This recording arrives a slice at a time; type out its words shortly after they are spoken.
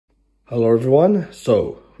Hello everyone,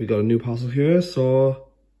 so we got a new parcel here, so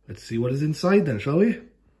let's see what is inside then, shall we?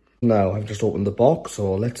 Now I've just opened the box,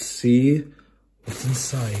 so let's see what's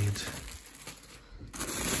inside.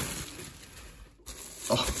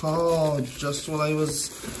 Oh, just what I was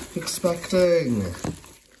expecting.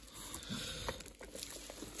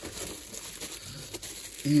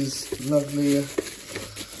 These lovely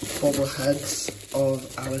bobbleheads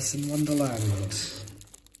of Alice in Wonderland.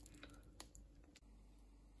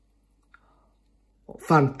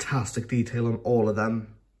 Fantastic detail on all of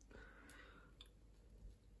them.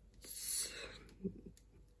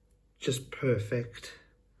 Just perfect.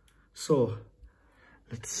 So,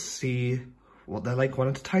 let's see what they're like one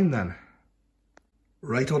at a time then.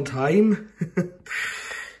 Right on time.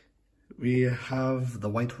 We have the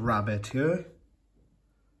white rabbit here.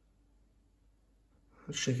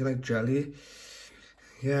 Shaking like jelly.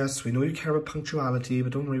 Yes, we know you care about punctuality,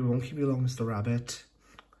 but don't worry, we won't keep you long, Mr. Rabbit.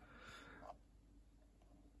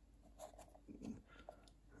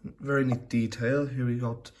 Very neat detail. Here we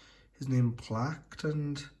got his name plaqued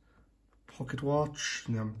and pocket watch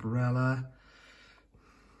and the umbrella.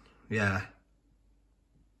 Yeah.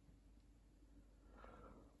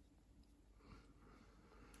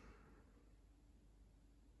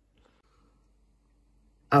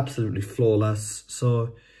 Absolutely flawless.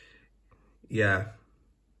 So, yeah.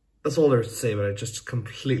 That's all there is to say about it. Just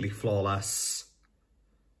completely flawless.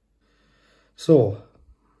 So,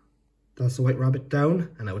 that's the white rabbit down,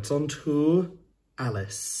 and now it's on to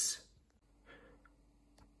Alice.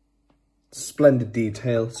 Splendid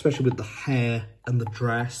detail, especially with the hair and the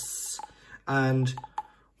dress. And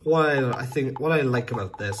what I like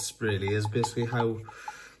about this really is basically how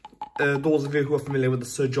those of you who are familiar with the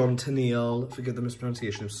Sir John Tenniel, forgive the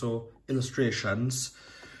mispronunciation, so illustrations,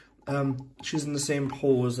 she's in the same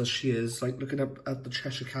pose as she is, like looking up at the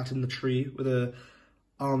Cheshire Cat in the tree with her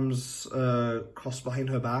arms crossed behind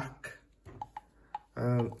her back.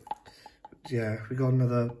 Yeah, we got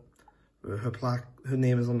another, her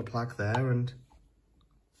name is on the plaque there, and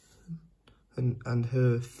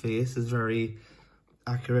her face is very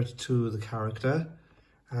accurate to the character,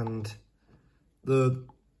 and that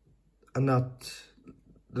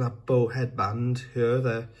bow headband here,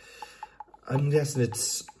 there, I'm guessing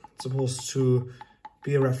it's supposed to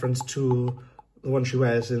be a reference to the one she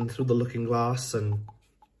wears in Through the Looking Glass,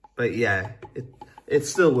 but yeah, it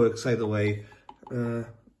still works either way.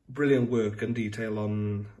 Brilliant work and detail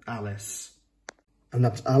on Alice. And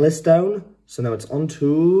that's Alice down, so now it's on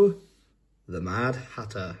to the Mad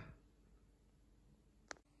Hatter.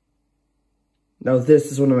 Now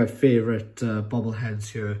this is one of my favourite bobbleheads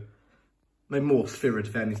here. My most favourite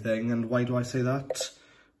if anything, and why do I say that?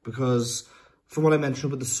 Because from what I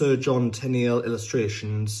mentioned with the Sir John Tenniel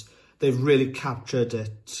illustrations, they've really captured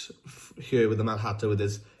it here with the Mad Hatter, with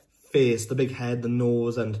his face, the big head, the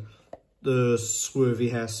nose, and the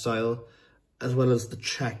swervy hairstyle, as well as the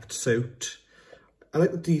checked suit. I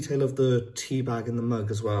like the detail of the tea bag in the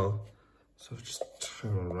mug as well. So just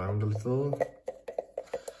turn around a little.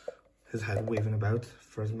 His head waving about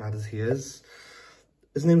for as mad as he is.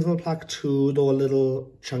 His name's on the plaque too, though a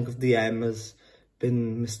little chunk of the M has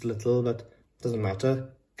been missed a little, but doesn't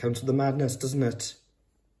matter. Counts to the madness, doesn't it?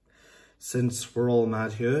 Since we're all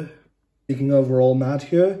mad here. Speaking of we're all mad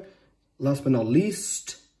here, last but not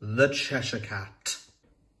least, the Cheshire Cat.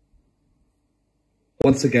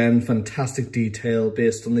 Once again, fantastic detail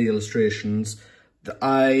based on the illustrations. The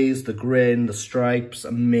eyes, the grin, the stripes,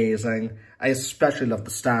 amazing. I especially love the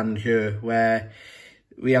stand here where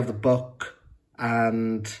we have the book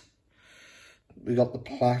and we got the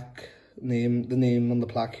plaque, the name on the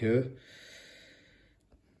plaque here.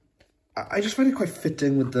 I just find it quite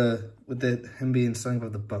fitting with him being standing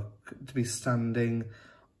above the book, to be standing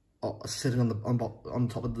sitting on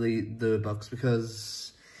top of the books,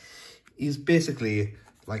 because he's basically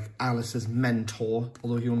like Alice's mentor,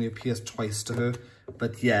 although he only appears twice to her.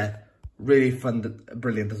 But yeah, really fun,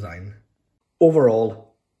 brilliant design.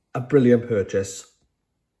 Overall, a brilliant purchase.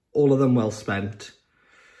 All of them well spent.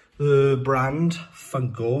 The brand,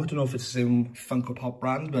 Funko, I don't know if it's the same Funko Pop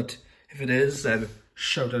brand, but if it is, then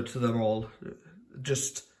shout out to them all.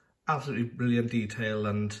 Just absolutely brilliant detail,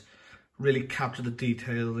 and really capture the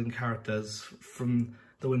detail and characters from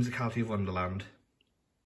the whimsicality of Wonderland.